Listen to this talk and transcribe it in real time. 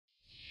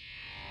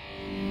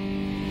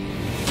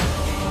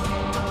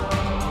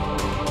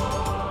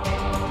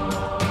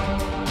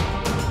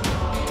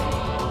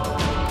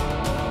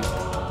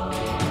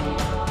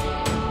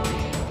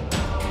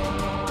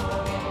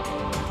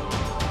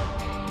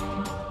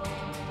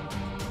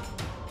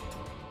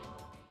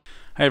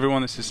Hey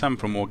everyone, this is Sam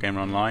from Wargamer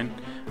Online,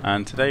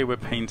 and today we're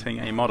painting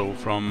a model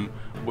from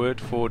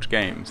Wordforge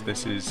Games.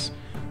 This is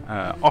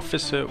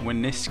Officer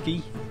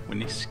Winiski,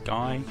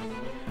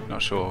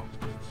 not sure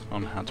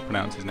on how to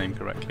pronounce his name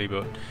correctly,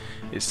 but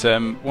it's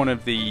one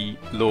of the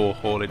Law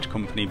Haulage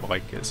Company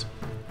bikers,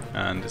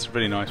 and it's a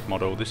really nice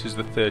model. This is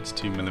the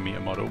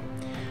 32mm model,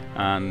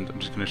 and I'm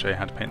just going to show you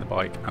how to paint the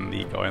bike and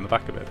the guy on the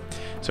back of it.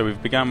 So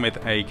we've begun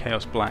with a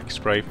Chaos Black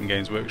spray from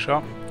Games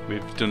Workshop.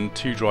 We've done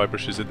two dry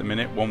brushes at the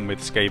minute, one with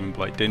Skaven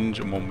Blight Dinge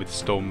and one with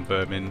Storm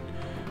Vermin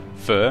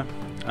Fur,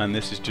 and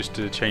this is just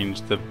to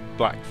change the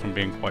black from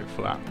being quite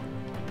flat.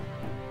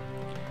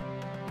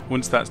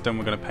 Once that's done,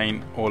 we're going to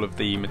paint all of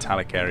the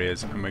metallic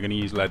areas, and we're going to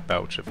use lead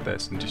belcher for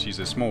this and just use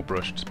a small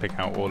brush to pick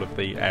out all of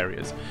the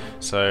areas.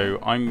 So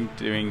I'm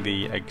doing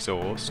the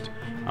exhaust,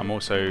 I'm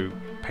also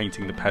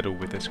painting the pedal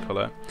with this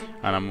colour,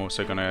 and I'm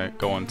also going to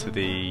go on to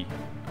the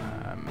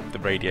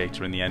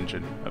radiator and the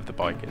engine of the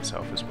bike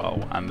itself as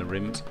well, and the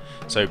rims.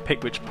 So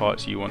pick which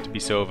parts you want to be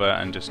silver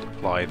and just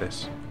apply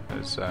this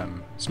as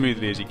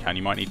smoothly as you can.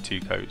 You might need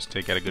 2 coats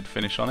to get a good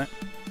finish on it.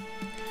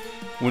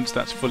 Once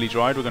that's fully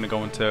dried, we're going to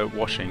go into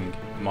washing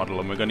the model,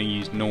 and we're going to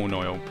use Norn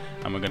oil,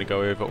 and we're going to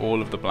go over all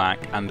of the black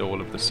and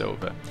all of the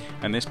silver,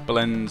 and this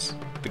blends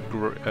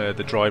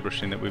the dry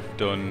brushing that we've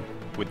done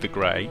with the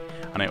grey,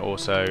 and it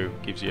also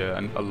gives you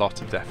a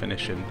lot of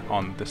definition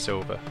on the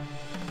silver.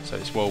 So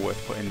it's well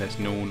worth putting this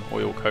Norn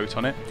oil coat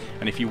on it,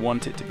 and if you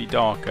want it to be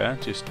darker,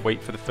 just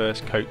wait for the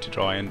first coat to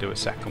dry and do a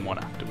second one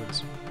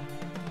afterwards.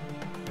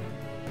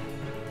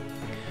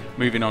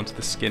 Moving on to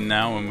the skin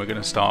now, and we're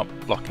going to start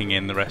blocking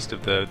in the rest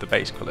of the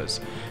base colours.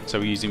 So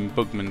we're using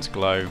Bugman's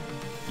Glow.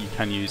 You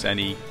can use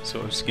any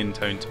sort of skin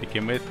tone to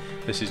begin with.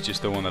 This is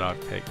just the one that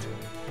I've picked.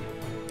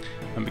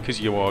 And because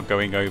you are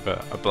going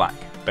over a black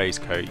base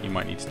coat, you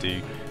might need to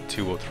do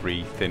 2 or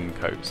 3 thin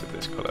coats of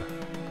this colour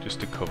just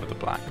to cover the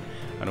black.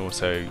 And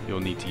also you'll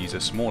need to use a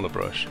smaller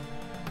brush.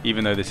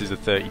 Even though this is a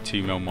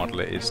 32mm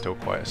model, it is still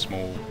quite a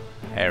small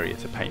area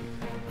to paint.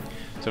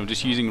 So I'm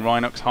just using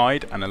Rhinox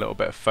hide and a little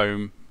bit of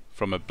foam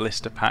from a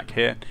blister pack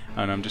here,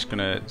 and I'm just going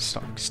to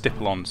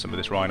stipple on some of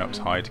this Rhinox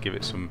hide to give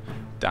it some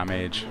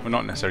damage. Well,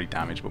 not necessarily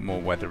damage, but more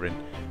weathering.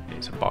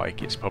 It's a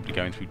bike, it's probably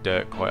going through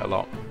dirt quite a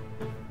lot.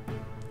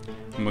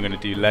 And we're going to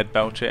do lead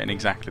belcher in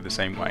exactly the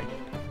same way.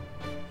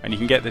 And you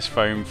can get this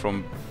foam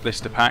from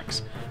blister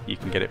packs, you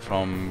can get it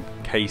from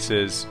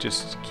cases.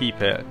 Just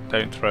keep it,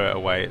 don't throw it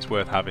away, it's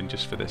worth having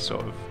just for this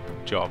sort of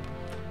job.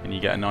 And you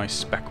get a nice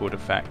speckled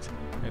effect.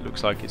 It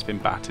looks like it's been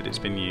battered, it's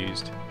been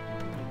used.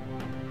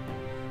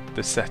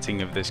 The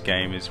setting of this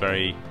game is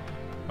very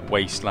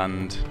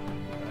wasteland,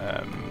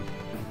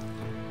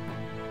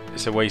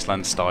 it's a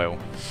wasteland style,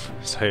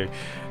 so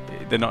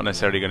they're not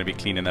necessarily going to be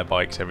cleaning their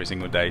bikes every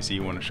single day, so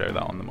you want to show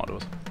that on the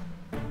models.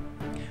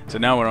 So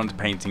now we're on to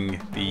painting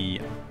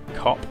the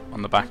cop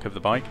on the back of the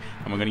bike,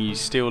 and we're going to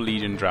use Steel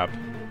Legion Drab.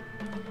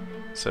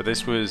 So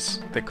this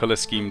was the colour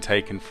scheme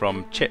taken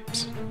from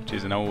Chips, which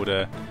is an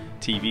older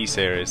TV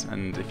series,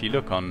 and if you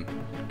look on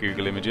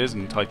Google Images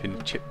and type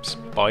in Chips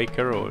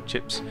Biker or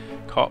Chips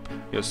Cop,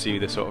 you'll see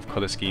the sort of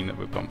colour scheme that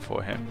we've gone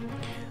for here.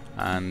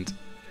 And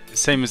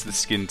same as the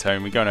skin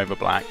tone, we're going over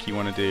black. You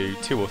want to do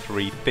 2 or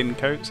 3 thin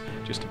coats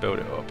just to build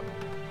it up.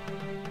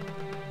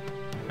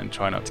 And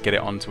try not to get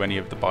it onto any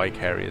of the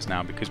bike areas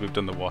now, because we've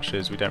done the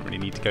washers, we don't really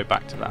need to go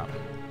back to that.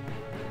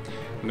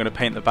 I'm going to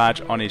paint the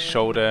badge on his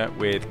shoulder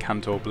with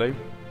Cantor Blue,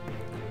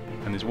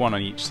 and there's one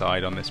on each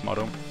side on this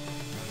model.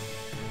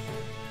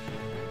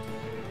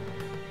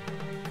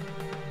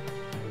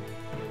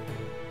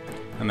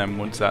 And then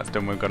once that's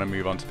done, we're going to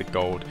move on to the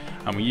gold,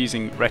 and we're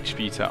using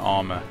Retributor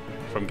Armour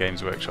from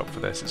Games Workshop for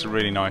this. It's a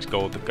really nice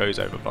gold that goes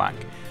over black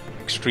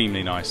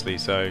extremely nicely,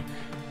 so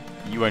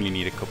you only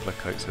need a couple of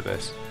coats of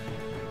this.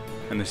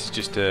 And this is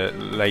just to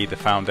lay the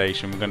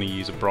foundation. We're going to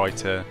use a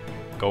brighter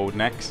gold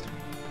next,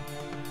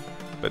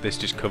 but this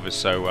just covers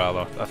so well,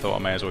 I thought I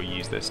may as well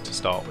use this to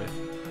start with.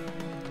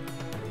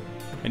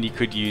 And you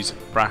could use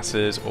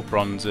brasses or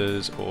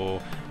bronzes or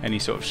any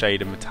sort of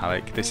shade of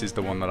metallic. This is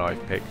the one that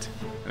I've picked,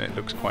 and it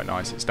looks quite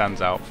nice. It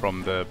stands out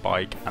from the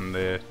bike and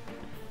the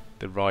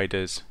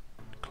rider's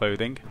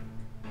clothing.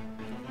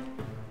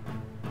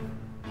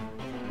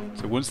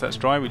 So once that's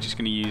dry, we're just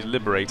going to use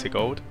Liberator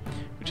Gold,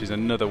 which is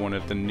another one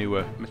of the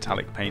newer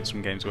metallic paints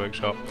from Games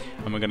Workshop,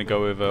 and we're going to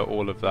go over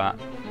all of that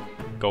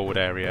gold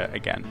area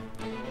again.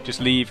 Just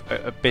leave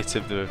a bit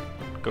of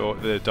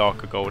the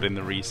darker gold in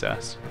the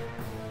recess,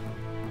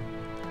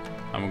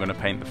 and we're going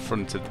to paint the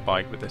front of the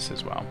bike with this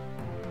as well.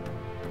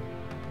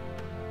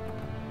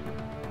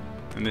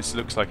 And this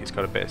looks like it's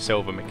got a bit of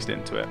silver mixed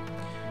into it,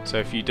 so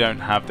if you don't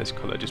have this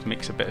colour, just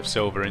mix a bit of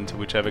silver into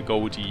whichever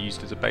gold you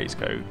used as a base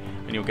coat,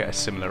 and you'll get a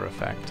similar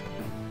effect.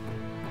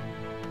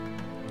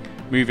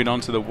 Moving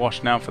on to the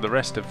wash now for the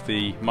rest of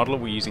the model,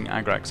 we're using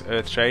Agrax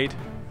Earthshade,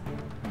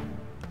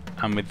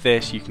 and with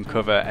this you can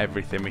cover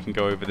everything. We can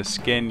go over the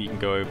skin, you can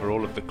go over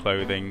all of the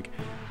clothing,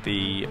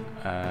 the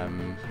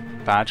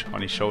badge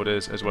on his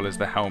shoulders as well as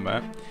the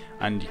helmet,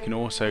 and you can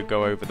also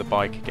go over the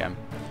bike again.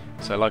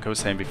 So like I was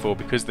saying before,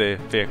 because the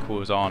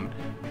vehicles aren't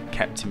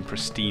kept in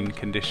pristine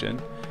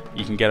condition.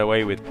 You can get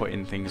away with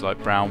putting things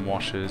like brown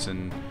washers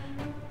and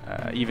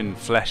even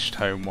flesh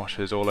tone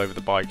washers all over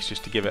the bikes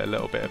just to give it a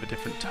little bit of a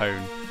different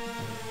tone.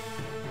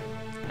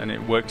 And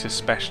it works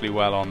especially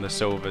well on the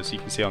silvers. You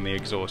can see on the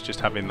exhaust, just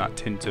having that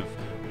tint of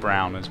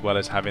brown as well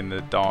as having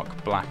the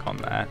dark black on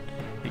there,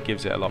 it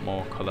gives it a lot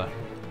more colour.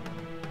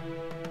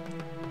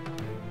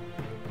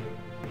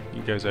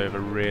 It goes over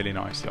really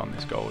nicely on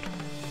this gold.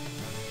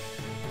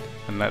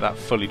 And let that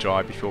fully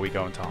dry before we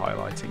go into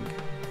highlighting.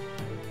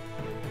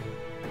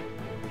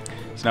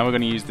 So now we're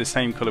going to use the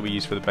same colour we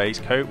used for the base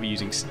coat. We're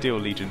using Steel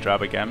Legion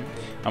Drab again,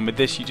 and with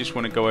this you just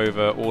want to go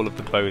over all of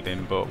the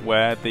clothing, but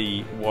where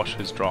the wash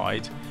has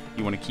dried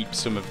you want to keep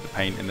some of the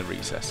paint in the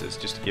recesses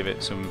just to give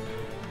it some,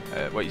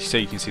 so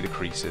you can see the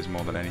creases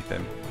more than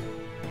anything.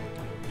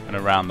 And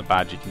around the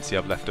badge you can see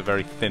I've left a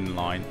very thin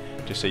line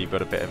just so you've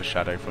got a bit of a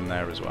shadow from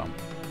there as well.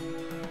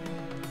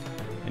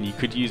 And you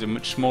could use a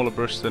much smaller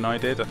brush than I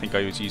did. I think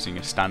I was using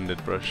a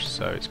standard brush,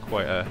 so it's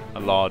quite a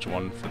large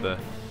one for the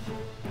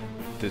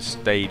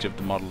stage of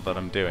the model that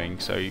I'm doing,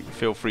 so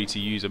feel free to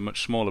use a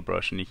much smaller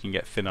brush and you can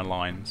get thinner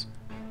lines.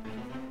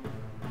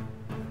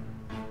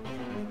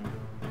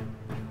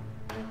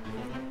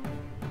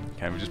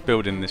 Okay, we're just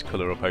building this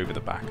colour up over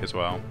the back as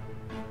well.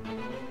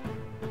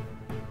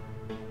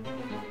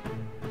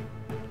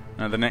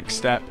 Now the next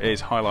step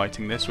is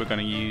highlighting this. We're going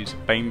to use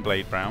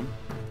Baneblade Brown,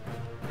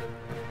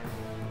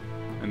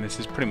 and this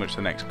is pretty much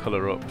the next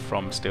colour up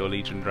from Steel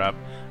Legion Drab,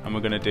 and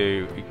we're going to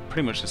do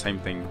pretty much the same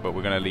thing, but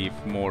we're going to leave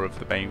more of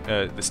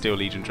the Steel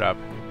Legion Drab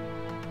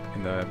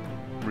in the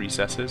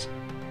recesses.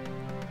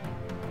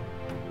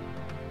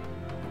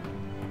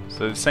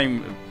 So the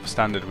same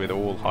standard with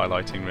all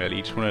highlighting really,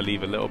 you just want to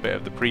leave a little bit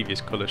of the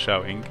previous colour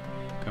showing,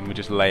 and we're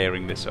just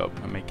layering this up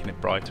and making it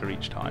brighter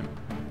each time.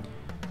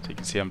 So you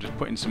can see I'm just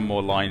putting some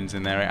more lines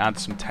in there, it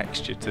adds some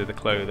texture to the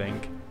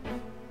clothing,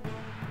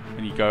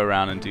 and you go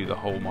around and do the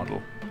whole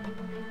model.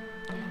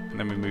 And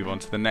then we move on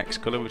to the next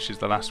colour, which is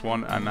the last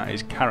one, and that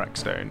is Karak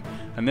Stone.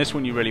 And this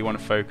one you really want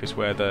to focus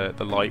where the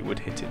light would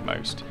hit it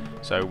most.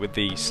 So with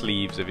the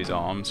sleeves of his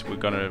arms, we're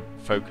going to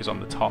focus on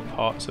the top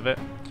parts of it.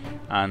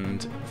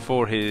 And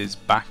for his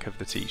back of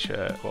the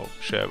t-shirt, well,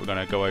 shirt, we're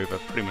going to go over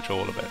pretty much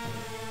all of it.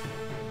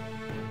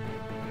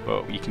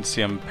 But you can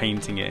see I'm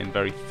painting it in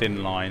very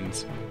thin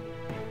lines,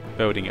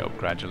 building it up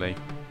gradually.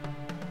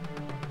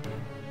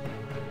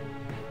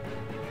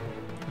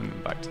 And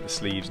then back to the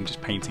sleeves and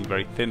just painting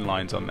very thin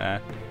lines on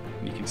there.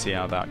 And you can see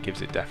how that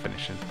gives it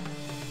definition.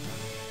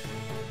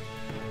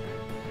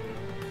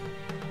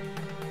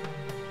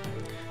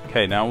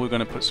 Okay, now we're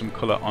going to put some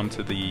colour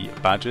onto the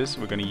badges.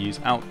 We're going to use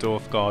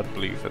Altdorf Guard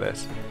Blue for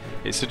this.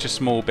 It's such a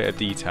small bit of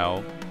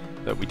detail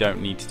that we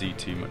don't need to do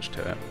too much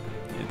to it.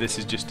 This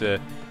is just to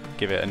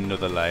give it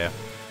another layer.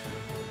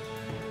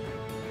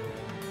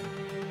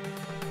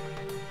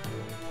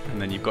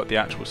 And then you've got the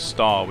actual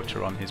star which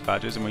are on his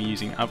badges, and we're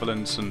using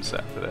Averland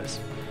Sunset for this.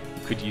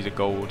 You could use a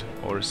gold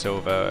or a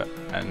silver,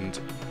 and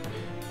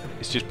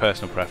it's just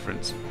personal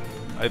preference.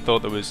 I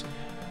thought there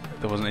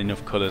wasn't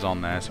enough colours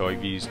on there, so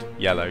I've used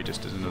yellow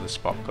just as another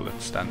spot colour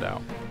to stand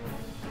out.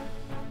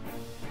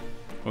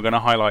 We're going to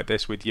highlight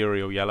this with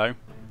Yriel Yellow,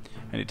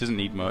 and it doesn't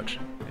need much.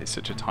 It's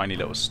such a tiny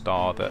little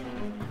star that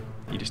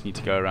you just need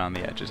to go around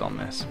the edges on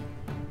this.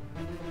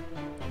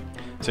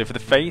 So for the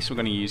face we're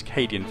going to use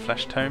Cadian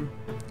Fleshtone.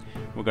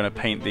 We're going to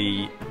paint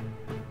the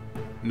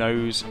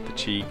nose, the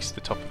cheeks,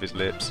 the top of his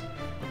lips,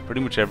 pretty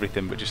much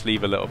everything, but just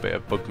leave a little bit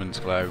of Bugman's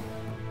glow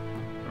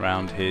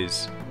around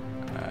his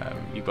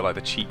you've got like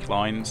the cheek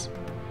lines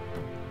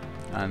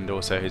and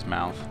also his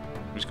mouth.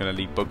 I'm just going to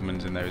leave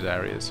Bugman's in those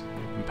areas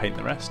and paint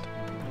the rest.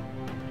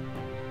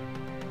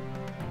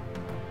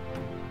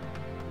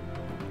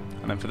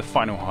 And then for the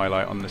final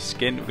highlight on the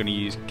skin we're going to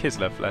use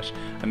Kislev Flesh,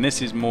 and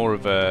this is more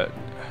of a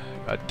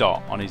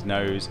dot on his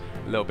nose,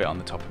 a little bit on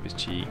the top of his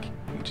cheek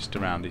and just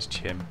around his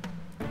chin.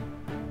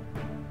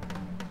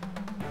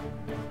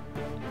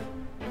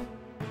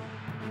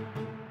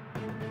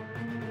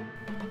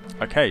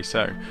 Okay,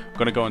 so we're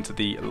going to go on to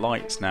the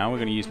lights now. We're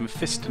going to use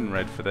Mephiston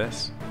Red for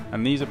this,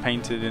 and these are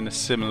painted in a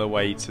similar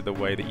way to the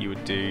way that you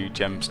would do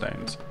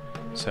gemstones.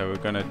 So we're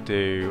going to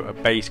do a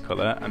base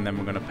colour, and then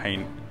we're going to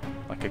paint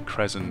like a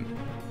crescent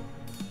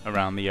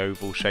around the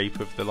oval shape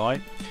of the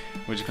light.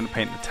 We're just going to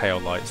paint the tail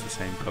lights the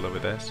same colour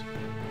with this.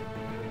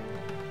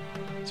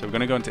 So we're going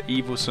to go into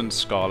Evil Sun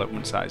Scarlet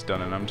once that is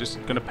done, and I'm just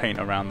going to paint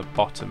around the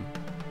bottom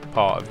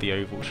part of the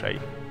oval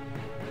shape.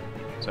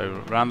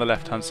 So around the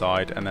left hand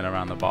side and then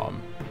around the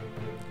bottom.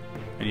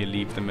 And you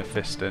leave the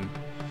Mephiston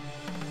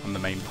on the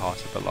main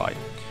part of the light.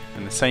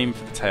 And the same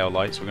for the tail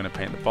lights, we're going to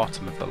paint the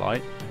bottom of the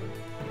light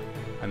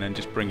and then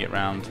just bring it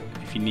round,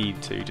 if you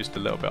need to, just a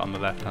little bit on the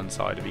left hand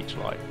side of each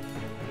light.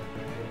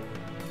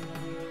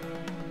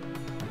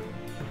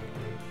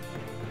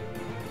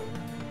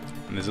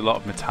 And there's a lot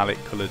of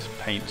metallic coloured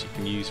paints you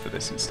can use for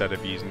this instead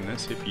of using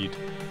this if you'd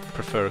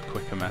prefer a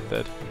quicker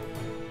method.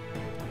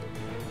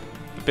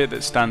 The bit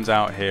that stands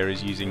out here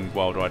is using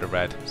Wild Rider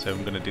Red, so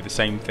I'm going to do the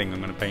same thing. I'm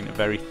going to paint a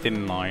very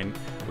thin line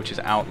which is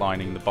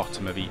outlining the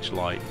bottom of each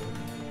light.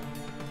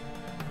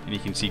 and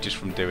you can see just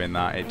from doing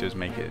that it does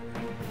make it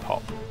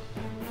pop.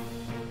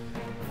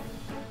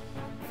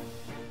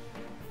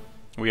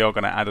 We are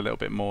going to add a little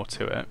bit more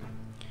to it,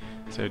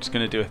 so just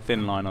going to do a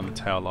thin line on the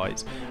tail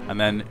lights, and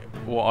then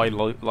what I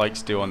like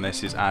to do on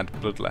this is add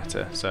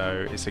Bloodletter.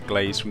 So it's a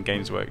glaze from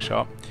Games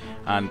Workshop,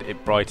 and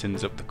it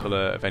brightens up the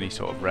colour of any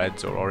sort of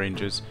reds or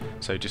oranges.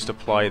 So just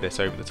apply this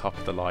over the top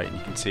of the light, and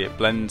you can see it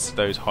blends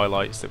those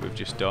highlights that we've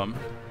just done,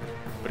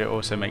 but it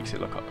also makes it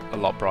look a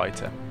lot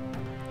brighter.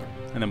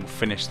 And then we'll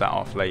finish that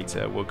off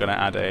later. We're going to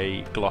add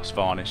a gloss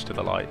varnish to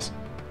the lights.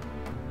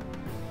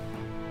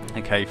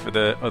 Okay, for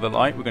the other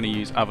light we're going to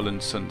use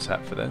Averland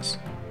Sunset for this.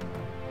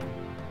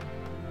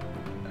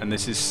 And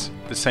this is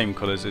the same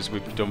colours as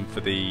we've done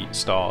for the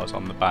stars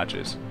on the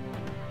badges.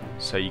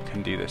 So you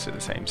can do this at the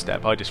same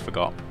step. I just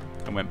forgot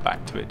and went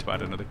back to it to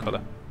add another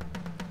colour.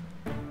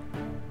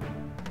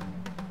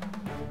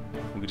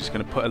 We're just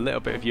going to put a little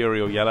bit of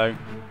Yriel Yellow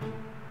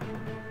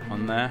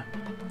on there,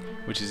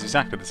 which is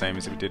exactly the same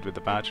as we did with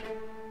the badge.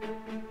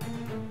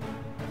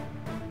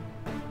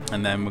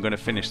 And then we're going to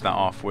finish that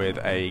off with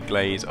a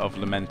glaze of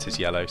Lamenters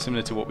Yellow,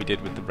 similar to what we did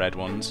with the red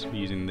ones,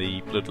 using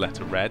the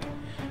Bloodletter Red.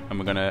 And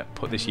we're going to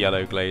put this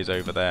yellow glaze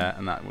over there,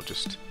 and that will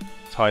just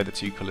tie the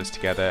two colours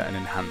together and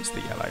enhance the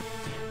yellow.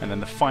 And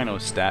then the final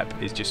step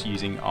is just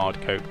using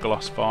Ardcoat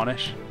gloss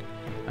varnish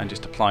and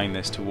just applying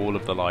this to all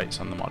of the lights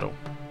on the model,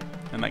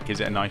 and that gives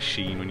it a nice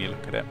sheen when you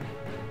look at it.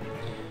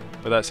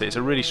 But that's it. It's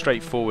a really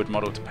straightforward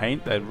model to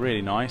paint. They're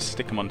really nice.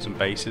 Stick them on some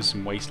bases,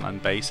 some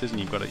wasteland bases, and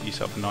you've got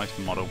yourself a nice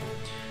model.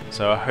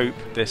 So I hope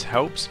this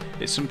helps.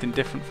 It's something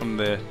different from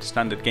the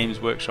standard Games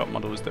Workshop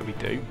models that we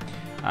do,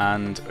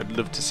 and I'd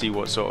love to see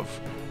what sort of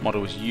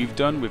models you've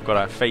done. We've got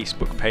our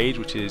Facebook page,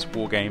 which is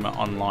Wargamer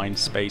Online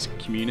Space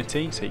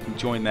Community, so you can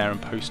join there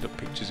and post up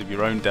pictures of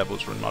your own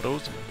Devil's Run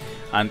models.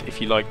 And if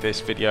you like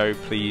this video,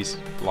 please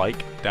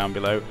like down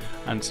below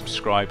and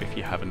subscribe if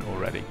you haven't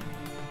already.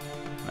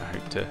 I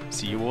hope to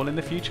see you all in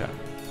the future.